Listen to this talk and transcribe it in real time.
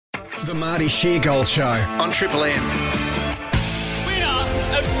The Marty Sheargold Show on Triple M. Winner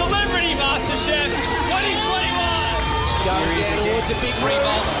of Celebrity MasterChef 2021. Going down towards a big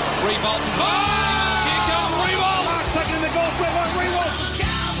revolt. Revolt. Oh! Here comes Revolt. Mark's taking in the goal square. Revolt.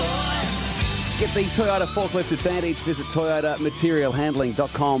 Get the Toyota forklift advantage. Visit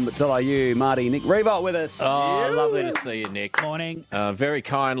toyotamaterialhandling.com.au. Marty, Nick Revolt with us. Oh, lovely to see you, Nick. Morning. Very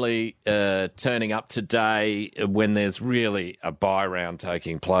kindly turning up today when there's really a bye round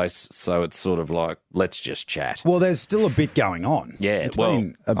taking place. So it's sort of like, let's just chat. Well, there's still a bit going on. Yeah, It's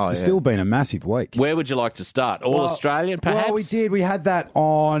well- still been a massive week. Where would you like to start? All Australian, perhaps? Well, we did. We had that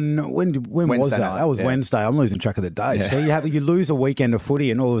on when was Wednesday that? night, That was yeah. Wednesday. I'm losing track of the day. Yeah. So you lose a weekend of footy,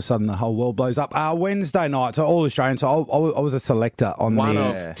 and all of a sudden the whole world blows up. Wednesday night, so all Australian. So I was a selector on One the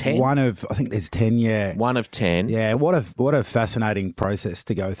of 10? One of I think there's 10. Yeah, One of 10. yeah. What a fascinating process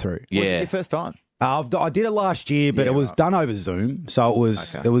to go through. Was it Yeah. your first time? I did it last year, but Yeah, it was right. done over Zoom, so it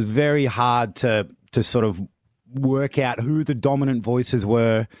was Okay. very hard to sort of work out who the dominant voices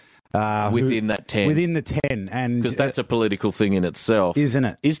were Within that 10. Within the 10, and Because that's a political thing in itself. isn't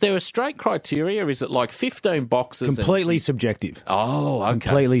it? Is there a straight criteria? Is it like 15 boxes? and- Completely subjective. Oh, okay.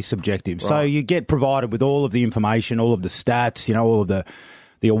 Completely subjective. So Right. you get provided with all of the information, all of the stats, all of the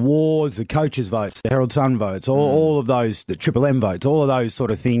awards, the coaches' votes, the Herald Sun votes, all of those, the Triple M votes, all of those sort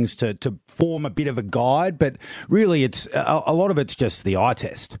of things to form a bit of a guide. But really, it's a lot of it's just the eye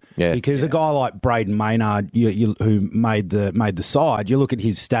test. Yeah. Because a guy like Braden Maynard, who made the side, you look at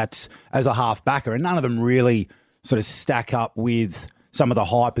his stats as a half backer, and none of them really sort of stack up with some of the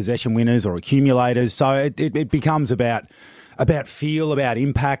high possession winners or accumulators. So it becomes about feel, about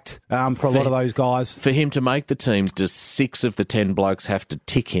impact for a lot of those guys. For him to make the team, does 6 of the 10 blokes have to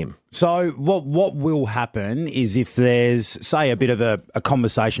tick him? So what will happen is if there's, say, a bit of a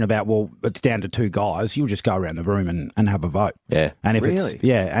conversation about, well, it's down to 2 guys, you'll just go around the room and have a vote. Yeah. And if Really?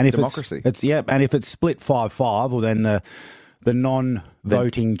 and if Democracy. and if it's split 5-5, well then the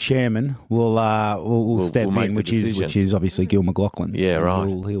non-voting chairman will step will make in, the which decision. is obviously Gil McLaughlin. Yeah, right.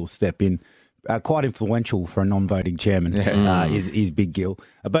 He'll step in. Quite influential for a non-voting chairman is Big Gil.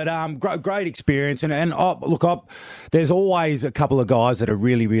 But great experience. And there's always a couple of guys that are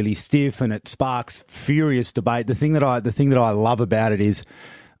really, really stiff, and it sparks furious debate. The thing that I love about it is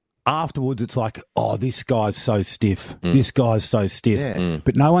afterwards it's like, oh, this guy's so stiff. This guy's so stiff. Yeah.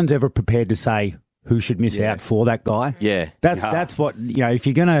 But no one's ever prepared to say who should miss out for that guy. Yeah. That's what, if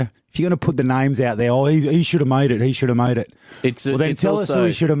you're gonna put the names out there, oh, he should have made it. He should have made it. Well, then tell us who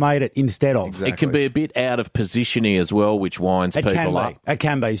he should have made it instead of. Exactly. It can be a bit out of positioning as well, which winds It people can up. be. It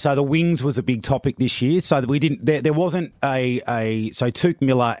can be. So the wings was a big topic this year. So that we didn't. There wasn't so Tuke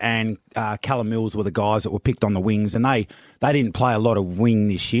Miller and Callum Mills were the guys that were picked on the wings, and they didn't play a lot of wing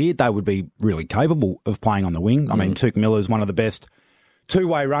this year. They would be really capable of playing on the wing. I mean, Tuke Miller is one of the best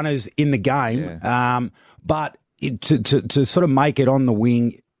two-way runners in the game. But to sort of make it on the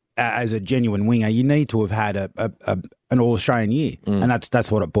wing as a genuine winger, you need to have had an All-Australian year, and that's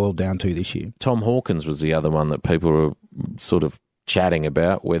what it boiled down to this year. Tom Hawkins was the other one that people were sort of chatting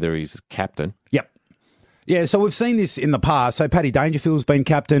about, whether he's captain. Yep. Yeah, so we've seen this in the past. So Paddy Dangerfield's been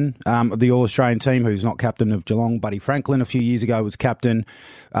captain of the All-Australian team, who's not captain of Geelong. Buddy Franklin a few years ago was captain,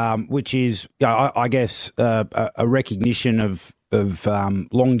 which is, I guess, a recognition of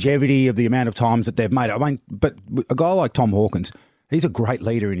longevity of the amount of times that they've made it. I mean, but a guy like Tom Hawkins, he's a great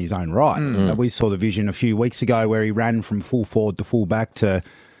leader in his own right. We saw the vision a few weeks ago where he ran from full forward to full back to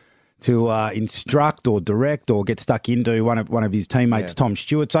instruct or direct or get stuck into one of his teammates, Tom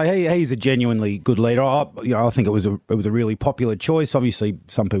Stewart. So he's a genuinely good leader. I think it was a really popular choice. Obviously,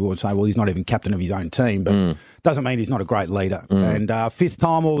 some people would say, well, he's not even captain of his own team, but doesn't mean he's not a great leader. And 5th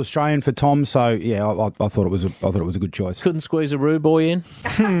time All Australian for Tom. So yeah, I thought it was a good choice. Couldn't squeeze a Roo boy in?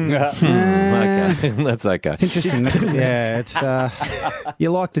 Okay, that's okay. Interesting. Yeah, it's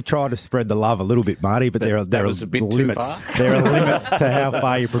you like to try to spread the love a little bit, Marty, but there are was a bit too limits. far. There are limits to how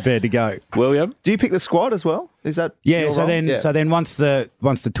far you're prepared to go. William? Do you pick the squad as well? Is that Yeah, your so role? then Yeah. so then once the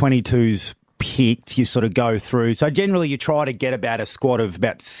 22's picked, you sort of go through. So generally you try to get about a squad of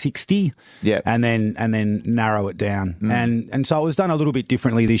about 60 Yeah. and then narrow it down. And so it was done a little bit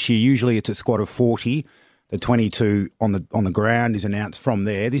differently this year. Usually it's a squad of 40. The 22 on the ground is announced from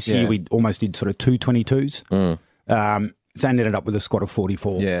there. This year we almost did sort of 2 22s. So ended up with a squad of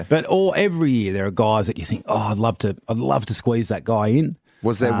 44. Yeah. But every year there are guys that you think, oh, I'd love to squeeze that guy in.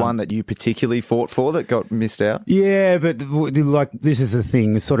 Was there one that you particularly fought for that got missed out? Yeah, but like this is the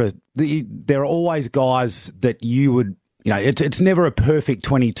thing. Sort of, there are always guys that you would it's never a perfect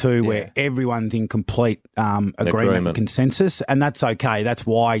 22 where everyone's in complete agreement and consensus, and that's okay. That's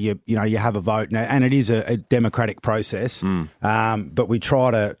why you have a vote, and it is a democratic process. But we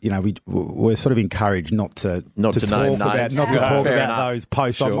try to, we're sort of encouraged not to talk about those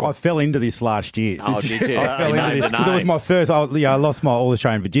posts. Sure. I fell into this last year. Oh, did you? I fell into this because it was my first. I lost my All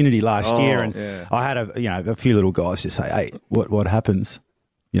Australian virginity last year, and I had a few little guys just say, "Hey, what happens?"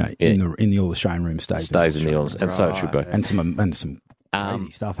 In the All Australian room stays in the All, and so it should be. And some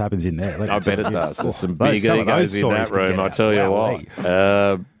crazy stuff happens in there. I bet it does. There's some big egos in that room. I tell you what.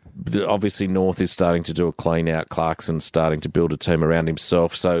 Obviously, North is starting to do a clean out. Clarkson's starting to build a team around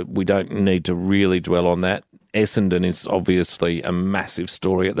himself, so we don't need to really dwell on that. Essendon is obviously a massive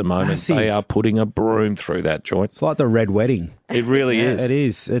story at the moment. Massive. They are putting a broom through that joint. It's like the Red Wedding. It really is. It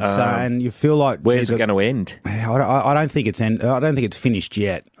is. It's and you feel like where's it going to end? I don't think it's I don't think it's finished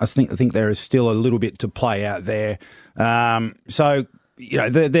yet. I think there is still a little bit to play out there. So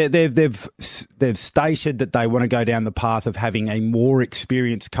they've stated that they want to go down the path of having a more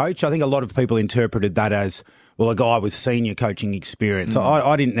experienced coach. I think a lot of people interpreted that as, well, a guy with senior coaching experience.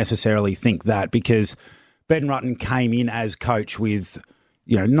 I didn't necessarily think that, because Ben Rutten came in as coach with,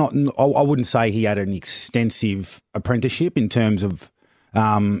 I wouldn't say he had an extensive apprenticeship in terms of,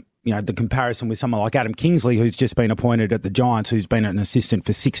 the comparison with someone like Adam Kingsley, who's just been appointed at the Giants, who's been an assistant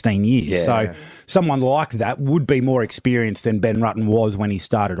for 16 years. Yeah. So someone like that would be more experienced than Ben Rutten was when he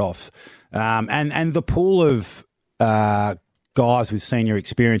started off. And the pool of guys with senior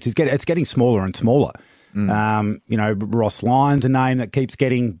experience it's getting smaller and smaller. Ross Lyon's a name that keeps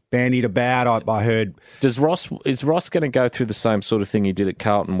getting bandied about. I heard. Is Ross going to go through the same sort of thing he did at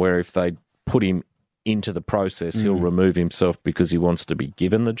Carlton, where if they put him into the process, he'll remove himself because he wants to be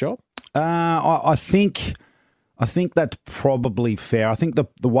given the job? I think that's probably fair. I think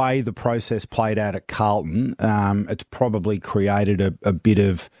the way the process played out at Carlton, it's probably created a bit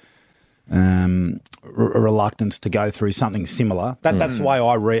of a reluctance to go through something similar. That's the way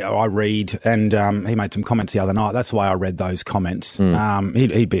I read, and he made some comments the other night. That's the way I read those comments.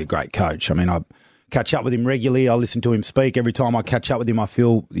 He'd be a great coach. I mean, I catch up with him regularly. I listen to him speak. Every time I catch up with him, I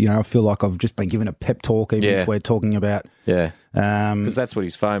feel like I've just been given a pep talk, even if we're talking about because that's what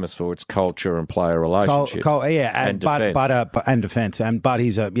he's famous for. It's culture and player relationship. And defence. But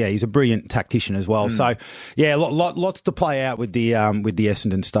he's a brilliant tactician as well. So lots to play out with the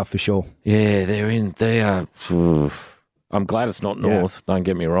Essendon stuff for sure. Yeah, they are. I'm glad it's not North. Don't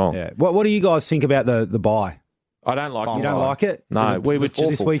get me wrong. Yeah. What do you guys think about the bye? I don't like it. You don't like it? No, we were just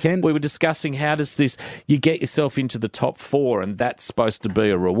this weekend. We were discussing how does this? You get yourself into the top 4, and that's supposed to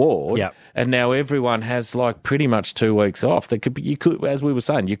be a reward. Yep. And now everyone has like pretty much 2 weeks off. You could, as we were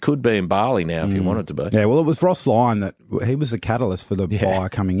saying, you could be in Bali now if you wanted to be. Yeah, well, it was Ross Lyon that he was the catalyst for the bye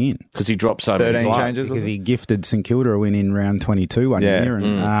coming in, because he dropped so many 13 changes because he gifted St Kilda a win in round 22 one year,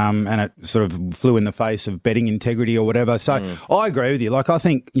 and it sort of flew in the face of betting integrity or whatever. So I agree with you. Like, I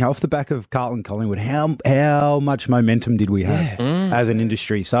think off the back of Carlton Collingwood, how much momentum did we have as an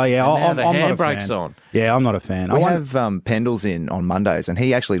industry? So I'm not a fan. On. Yeah, I'm not a fan. We have Pendles in on Mondays, and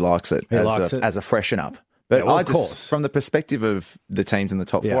he actually likes it as a freshen up. But of course, from the perspective of the teams in the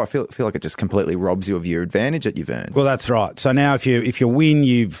top 4, I feel like it just completely robs you of your advantage that you've earned. Well, that's right. So now, if you win,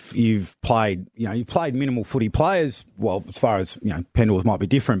 you've played minimal footy. Players, well, as far as Pendles might be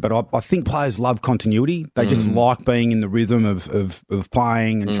different, but I think players love continuity. They just like being in the rhythm of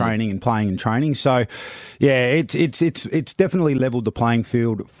playing and training and playing and training. So, it's definitely levelled the playing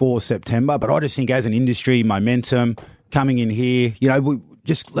field for September. But I just think as an industry, momentum coming in here,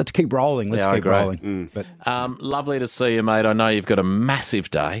 let's keep rolling. Let's keep rolling. But lovely to see you, mate. I know you've got a massive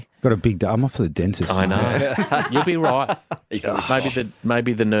day. Got a big day. I'm off to the dentist. I know. You'll be right.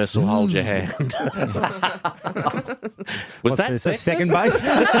 Maybe the nurse will hold your hand. Was that second base? Get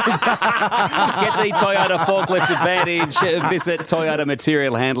the Toyota forklift advantage. Visit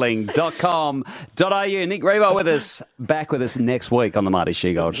toyotamaterialhandling.com.au. Nick Rebo with us. Back with us next week on the Marty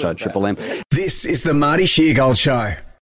Sheargold Show, Triple M. This is the Marty Sheargold Show.